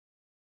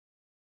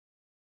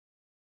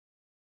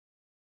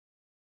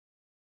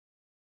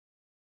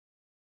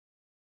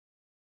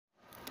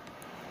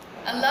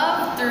I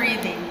love to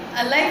reading.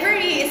 A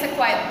library is a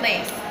quiet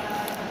place.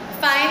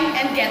 Find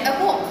and get a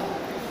book.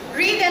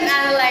 Read and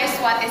analyze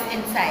what is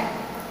inside.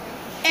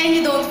 And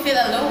you don't feel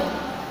alone.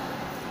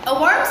 A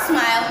warm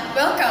smile,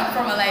 welcome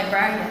from a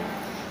librarian.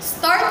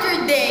 Start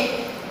your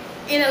day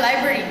in a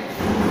library.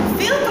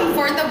 Feel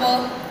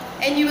comfortable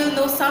and you will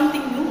know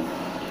something new.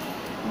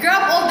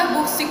 Grab all the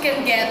books you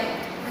can get.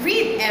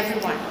 Read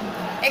everyone.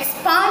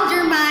 Expand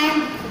your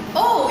mind.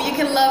 Oh, you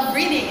can love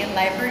reading in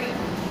library.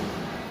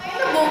 Find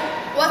a book,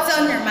 what's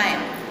on your mind?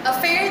 A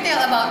fairy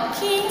tale about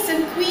kings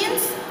and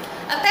queens?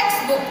 A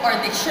textbook or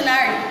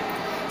dictionary?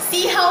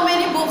 See how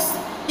many books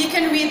you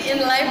can read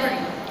in library.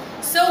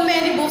 So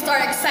many books are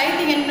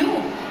exciting and new.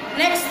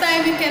 Next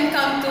time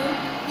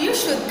you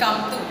should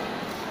come to.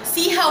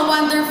 See how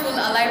wonderful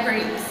a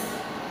library is.